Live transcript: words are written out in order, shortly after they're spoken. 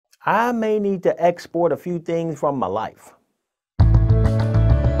I may need to export a few things from my life.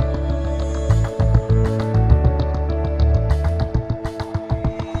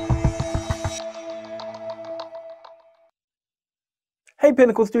 Hey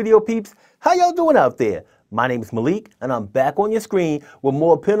Pinnacle Studio peeps, how y'all doing out there? My name is Maliek and I'm back on your screen with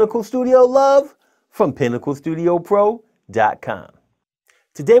more Pinnacle Studio love from PinnacleStudioPro.com.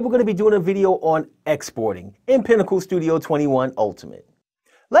 Today we're going to be doing a video on exporting in Pinnacle Studio 21 Ultimate.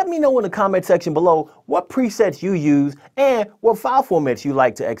 Let me know in the comment section below what presets you use and what file formats you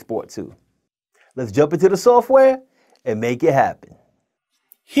like to export to. Let's jump into the software and make it happen.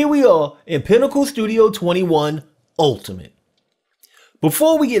 Here we are in Pinnacle Studio 21 Ultimate.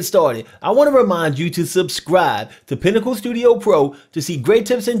 Before we get started, I want to remind you to subscribe to Pinnacle Studio Pro to see great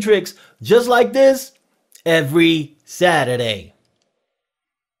tips and tricks just like this every Saturday.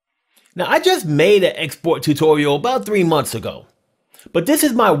 Now, I just made an export tutorial about 3 months ago, but this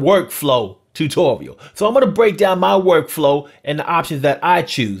is my workflow tutorial. So I'm going to break down my workflow and the options that I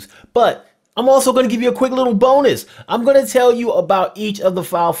choose, but I'm also going to give you a quick little bonus. I'm going to tell you about each of the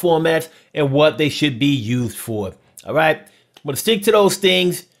file formats and what they should be used for. All right. I'm going to stick to those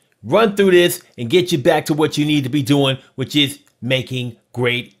things, run through this, and get you back to what you need to be doing, which is making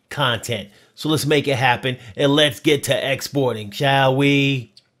great content. So let's make it happen, and let's get to exporting, shall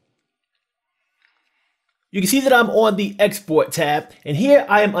we? You can see that I'm on the Export tab, and here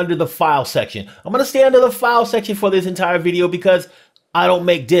I am under the File section. I'm going to stay under the File section for this entire video because I don't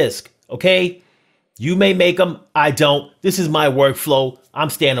make discs, okay? You may make them, I don't. This is my workflow. I'm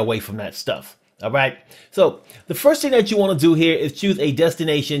staying away from that stuff. All right. So the first thing that you want to do here is choose a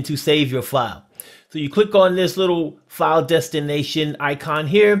destination to save your file. So you click on this little file destination icon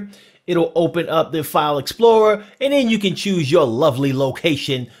here. It'll open up the File Explorer, and then you can choose your lovely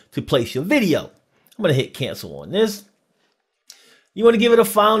location to place your video. I'm going to hit cancel on this. You want to give it a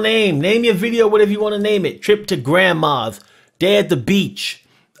file name. Name your video whatever you want to name it. Trip to Grandma's, Day at the Beach,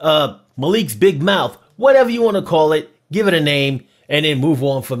 Maliek's Big Mouth, whatever you want to call it. Give it a name and then move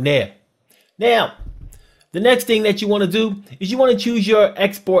on from there. Now, the next thing that you want to do is you want to choose your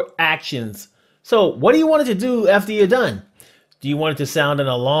export actions. So what do you want it to do after you're done? Do you want it to sound an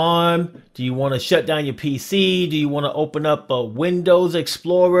alarm? Do you want to shut down your PC? Do you want to open up a Windows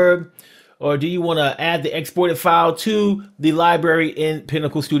Explorer? Or do you want to add the exported file to the library in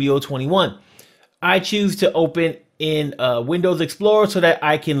Pinnacle Studio 21? I choose to open in Windows Explorer so that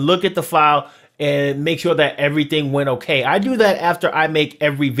I can look at the file and make sure that everything went okay. I do that after I make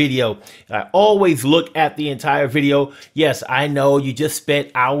every video. I always look at the entire video. Yes, I know you just spent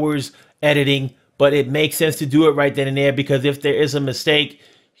hours editing, but it makes sense to do it right then and there because if there is a mistake,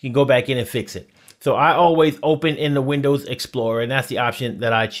 you can go back in and fix it. So I always open in the Windows Explorer, and that's the option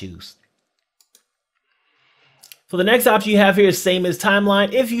that I choose. So the next option you have here is same as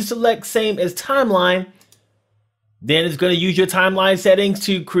timeline. If you select same as timeline, then it's going to use your timeline settings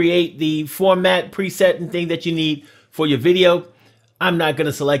to create the format, preset, and thing that you need for your video. I'm not going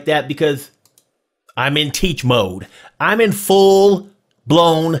to select that because I'm in teach mode. I'm in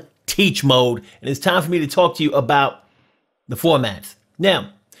full-blown teach mode, and it's time for me to talk to you about the formats.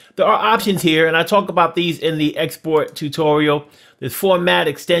 Now, there are options here, and I talk about these in the export tutorial. There's format,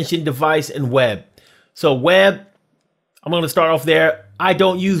 extension, device, and web. So web, I'm going to start off there. I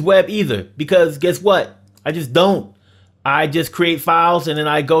don't use web either because guess what? I just don't. I just create files and then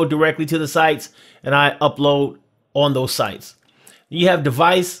I go directly to the sites and I upload on those sites. You have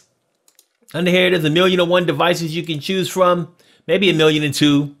device. Under here, there's 1,000,001 devices you can choose from. Maybe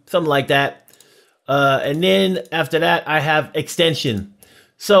 1,000,002, something like that. And then after that, I have extension.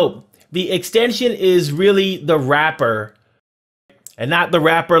 So the extension is really the wrapper, and not the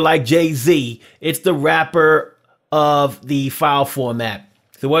wrapper like Jay-Z. It's the wrapper of the file format.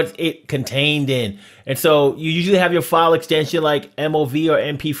 So what's it contained in? And so you usually have your file extension like MOV or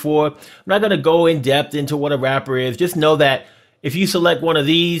MP4. I'm not going to go in depth into what a wrapper is. Just know that if you select one of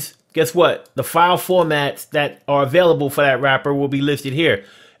these, guess what? The file formats that are available for that wrapper will be listed here.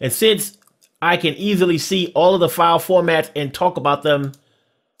 And since I can easily see all of the file formats and talk about them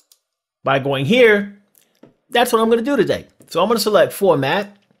by going here, that's what I'm going to do today. So I'm going to select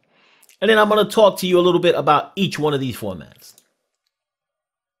format, and then I'm going to talk to you a little bit about each one of these formats.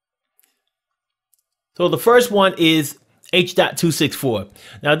 So the first one is H.264.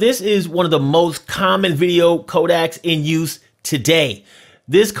 Now this is one of the most common video codecs in use today.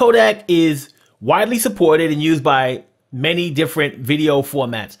 This codec is widely supported and used by many different video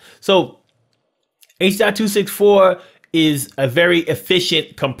formats. So H.264 is a very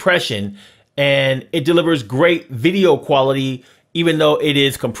efficient compression and it delivers great video quality even though it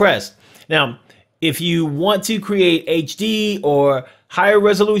is compressed. Now, if you want to create HD or higher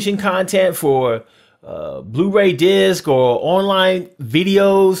resolution content for Blu-ray disc or online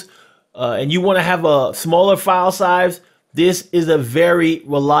videos, and you want to have a smaller file size, this is a very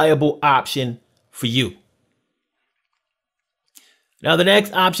reliable option for you. Now, the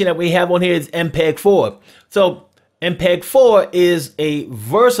next option that we have on here is MPEG-4. So MPEG-4 is a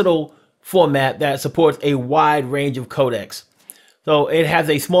versatile format that supports a wide range of codecs. So it has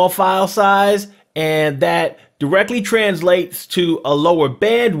a small file size, and that directly translates to a lower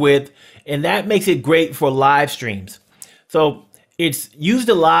bandwidth, and that makes it great for live streams. So it's used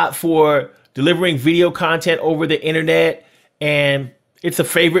a lot for delivering video content over the internet, and it's a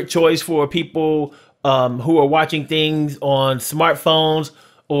favorite choice for people who are watching things on smartphones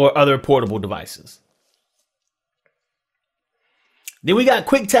or other portable devices. Then we got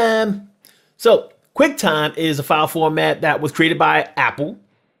Quicktime. So Quicktime is a file format that was created by Apple.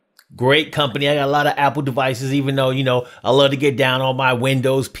 Great company. I got a lot of Apple devices, even though, you know, I love to get down on my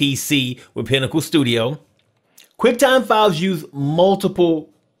Windows PC with Pinnacle Studio. Quicktime files use multiple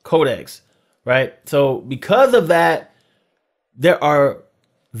codecs, right? So because of that, there are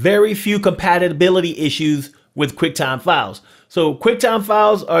very few compatibility issues with Quicktime files. So Quicktime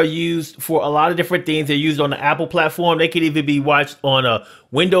files are used for a lot of different things. They're used on the Apple platform. They can even be watched on a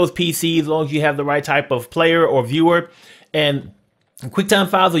Windows PC as long as you have the right type of player or viewer. And Quicktime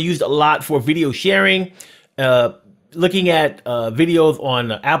files are used a lot for video sharing, looking at videos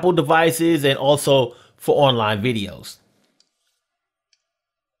on Apple devices, and also for online videos.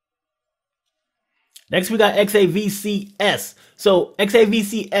 Next, we got XAVCS. So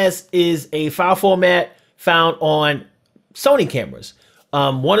XAVCS is a file format found on Sony cameras.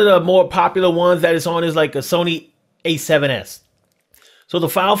 One of the more popular ones that it's on is like a Sony A7S. So the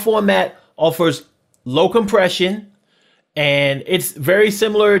file format offers low compression, and it's very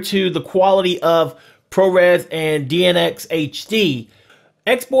similar to the quality of ProRes and DNx HD.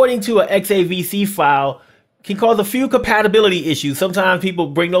 Exporting to an XAVC file can cause a few compatibility issues. Sometimes people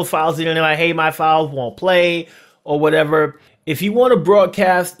bring those files in and they're like, hey, my files won't play or whatever. If you want to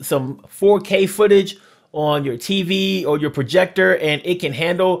broadcast some 4K footage on your TV or your projector and it can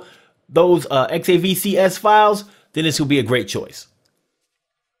handle those XAVCS files, then this will be a great choice.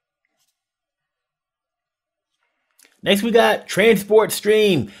 Next, we got Transport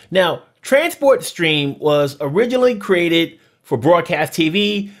Stream. Now, Transport Stream was originally created for broadcast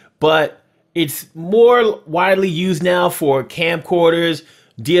TV, but it's more widely used now for camcorders,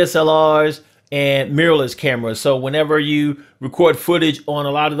 DSLRs, and mirrorless cameras. So whenever you record footage on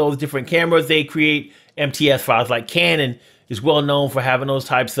a lot of those different cameras, they create MTS files. Like Canon is well known for having those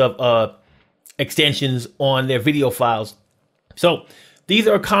types of extensions on their video files. So these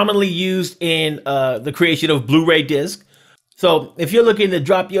are commonly used in the creation of Blu-ray discs. So if you're looking to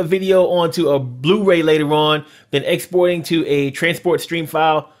drop your video onto a Blu-ray later on, then exporting to a Transport Stream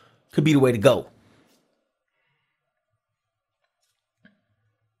file could be the way to go.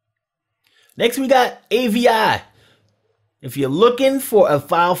 Next, we got AVI. If you're looking for a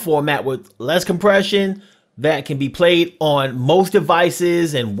file format with less compression that can be played on most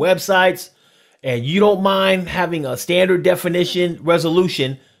devices and websites, and you don't mind having a standard definition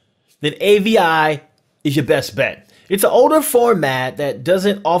resolution, then AVI is your best bet. It's an older format that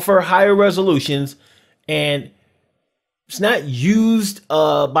doesn't offer higher resolutions, and it's not used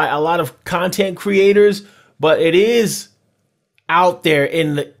by a lot of content creators, but it is out there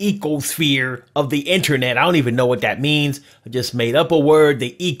in the ecosphere of the internet. I don't even know what that means. I just made up a word,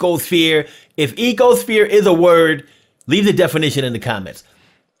 the ecosphere. If ecosphere is a word, leave the definition in the comments.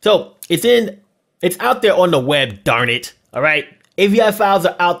 So it's out there on the web, darn it. All right. AVI files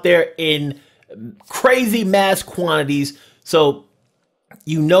are out there in crazy mass quantities. So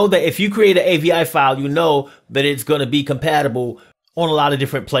you know that if you create an AVI file, you know that it's going to be compatible on a lot of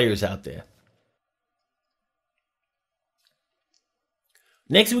different players out there.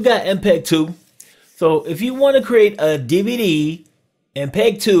 Next, we got MPEG-2. So if you want to create a DVD,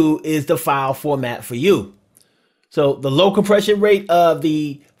 MPEG-2 is the file format for you. So the low compression rate of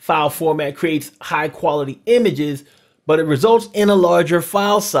the file format creates high quality images, but it results in a larger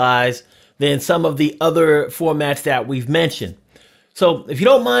file size than some of the other formats that we've mentioned. So if you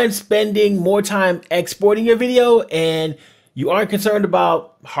don't mind spending more time exporting your video and you aren't concerned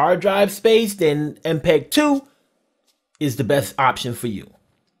about hard drive space, then MPEG-2 is the best option for you.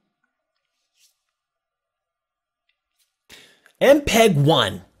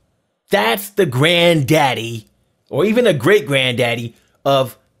 MPEG-1, that's the granddaddy, or even a great granddaddy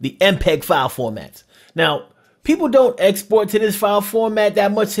of the MPEG file formats. Now, people don't export to this file format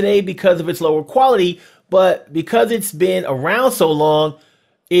that much today because of its lower quality, but because it's been around so long,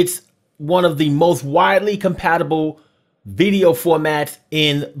 it's one of the most widely compatible video formats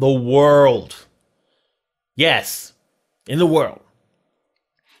in the world. Yes, in the world.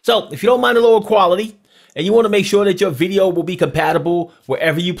 So if you don't mind a lower quality and you want to make sure that your video will be compatible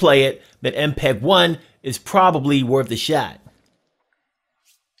wherever you play it, then MPEG 1 is probably worth the shot.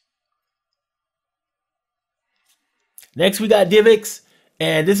 Next, we got Divx,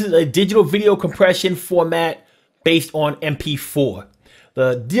 and this is a digital video compression format based on MP4.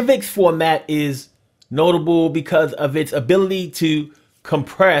 The Divx format is notable because of its ability to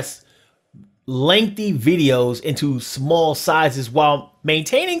compress lengthy videos into small sizes while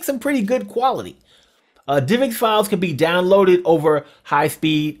maintaining some pretty good quality. Divx files can be downloaded over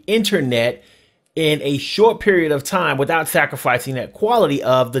high-speed internet in a short period of time without sacrificing that quality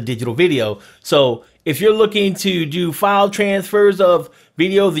of the digital video. So if you're looking to do file transfers of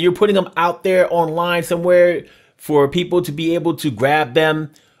videos and you're putting them out there online somewhere for people to be able to grab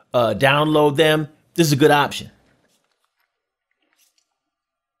them, download them, this is a good option.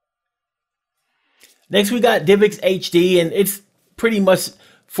 Next, we got Divx HD, and it's pretty much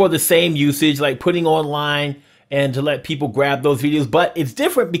for the same usage, like putting online and to let people grab those videos. But it's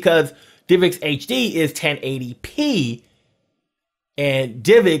different because Divx HD is 1080p and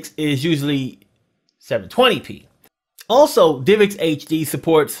Divx is usually 720p. Also, Divx HD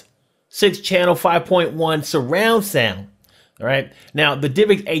supports 6-channel 5.1 surround sound. All right. Now, the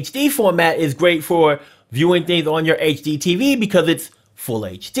Divx HD format is great for viewing things on your HD TV because it's full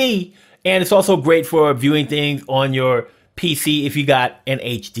HD. And it's also great for viewing things on your PC if you got an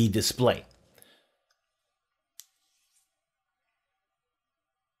HD display.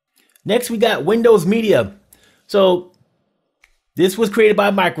 Next, we got Windows Media. So this was created by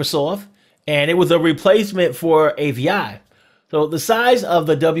Microsoft, and it was a replacement for AVI. So the size of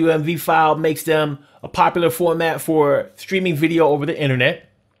the WMV file makes them a popular format for streaming video over the internet.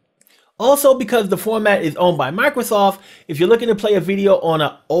 Also, because the format is owned by Microsoft, if you're looking to play a video on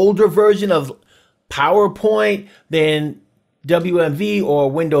an older version of PowerPoint, then WMV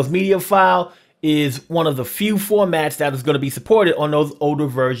or Windows Media File is one of the few formats that is going to be supported on those older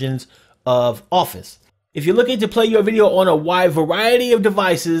versions of Office. If you're looking to play your video on a wide variety of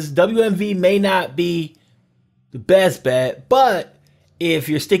devices, WMV may not be the best bet, but if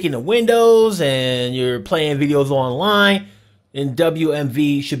you're sticking to Windows and you're playing videos online, then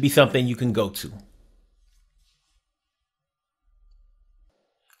WMV should be something you can go to.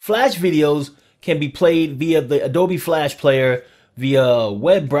 Flash videos can be played via the Adobe Flash Player, via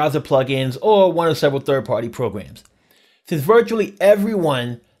web browser plugins, or one of several third-party programs. Since virtually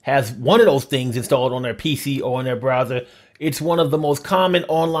everyone has one of those things installed on their PC or on their browser, it's one of the most common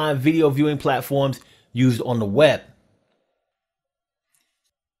online video viewing platforms used on the web.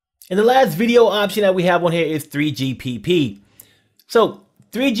 And the last video option that we have on here is 3GPP. So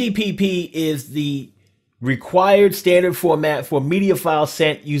 3GPP is the required standard format for media files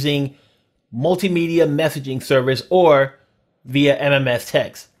sent using multimedia messaging service or via MMS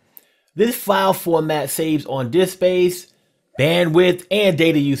text. This file format saves on disk space, bandwidth, and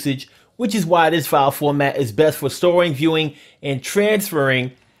data usage, which is why this file format is best for storing, viewing, and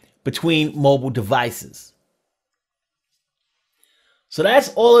transferring between mobile devices. So that's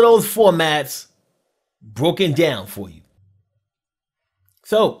all of those formats broken down for you.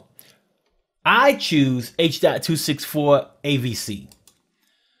 So I choose H.264 AVC.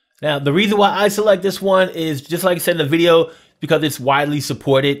 Now, the reason why I select this one is, just like I said in the video, because it's widely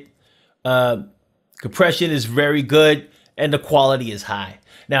supported. Compression is very good and the quality is high.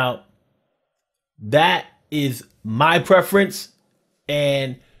 Now, that is my preference,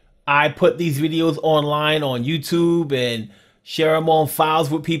 and I put these videos online on YouTube and share them on files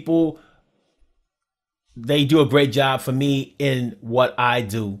with people. They do a great job for me in what I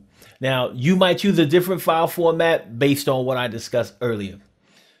do. Now, you might choose a different file format based on what I discussed earlier.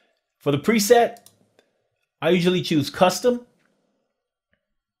 For the preset, I usually choose custom.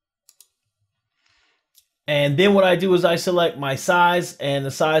 And then what I do is I select my size, and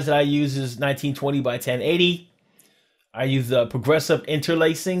the size that I use is 1920 by 1080. I use the progressive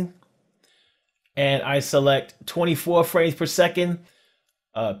interlacing, and I select 24 frames per second.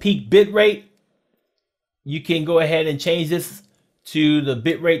 Peak bit rate, you can go ahead and change this to the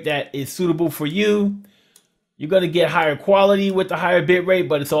bit rate that is suitable for you. You're going to get higher quality with the higher bit rate,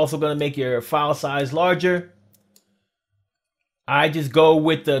 but it's also going to make your file size larger. I just go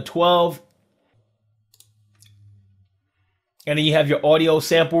with the 12. And then you have your audio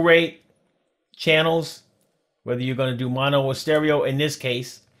sample rate channels, whether you're going to do mono or stereo in this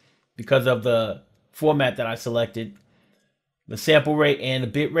case, because of the format that I selected. The sample rate and the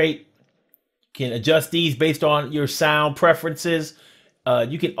bit rate. You can adjust these based on your sound preferences.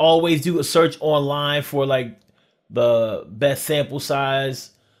 You can always do a search online for like the best sample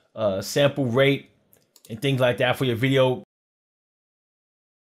size, sample rate, and things like that for your video.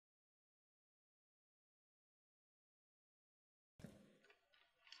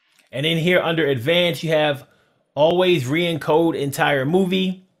 And in here under advanced, you have always re-encode entire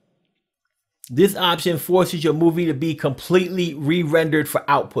movie. This option forces your movie to be completely re-rendered for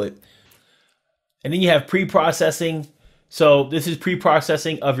output. And then you have pre-processing. So this is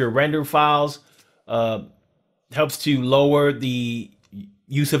pre-processing of your render files. Helps to lower the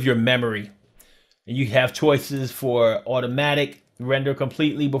use of your memory. And you have choices for automatic render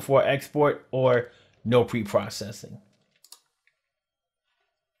completely before export or no pre-processing.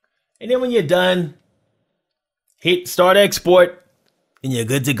 And then when you're done, hit start export and you're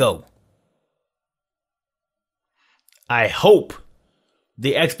good to go. I hope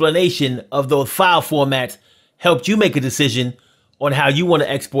the explanation of those file formats helped you make a decision on how you want to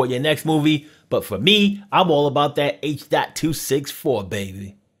export your next movie. But for me, I'm all about that H.264,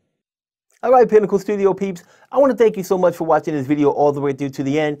 baby. All right, Pinnacle Studio peeps, I want to thank you so much for watching this video all the way through to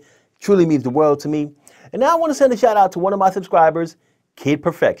the end. It truly means the world to me. And now I want to send a shout out to one of my subscribers, Kid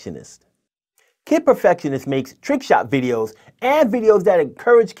Perfectionist. Kid Perfectionist makes trick shot videos and videos that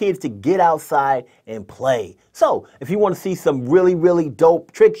encourage kids to get outside and play. So if you want to see some really, really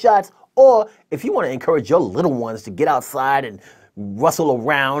dope trick shots, or if you want to encourage your little ones to get outside and rustle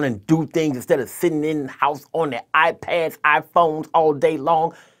around and do things instead of sitting in the house on their iPads, iPhones all day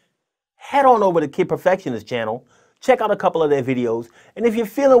long, head on over to Kid Perfectionist channel, check out a couple of their videos, and if you're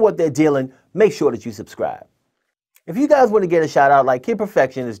feeling what they're dealing, make sure that you subscribe. If you guys want to get a shout out like Kid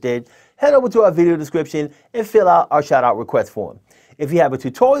Perfectionist did, head over to our video description and fill out our shout out request form. If you have a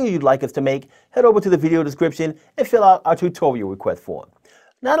tutorial you'd like us to make, head over to the video description and fill out our tutorial request form.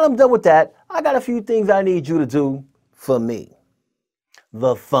 Now that I'm done with that, I got a few things I need you to do for me.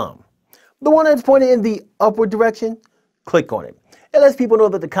 The thumb. The one that's pointed in the upward direction, click on it. It lets people know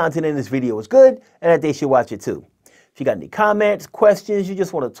that the content in this video is good and that they should watch it too. If you got any comments, questions, you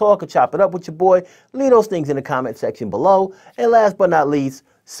just want to talk or chop it up with your boy, leave those things in the comment section below. And last but not least,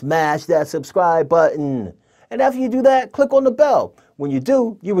 smash that subscribe button. And after you do that, click on the bell. When you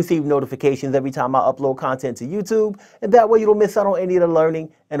do, you receive notifications every time I upload content to YouTube, and that way you don't miss out on any of the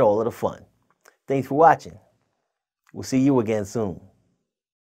learning and all of the fun. Thanks for watching. We'll see you again soon.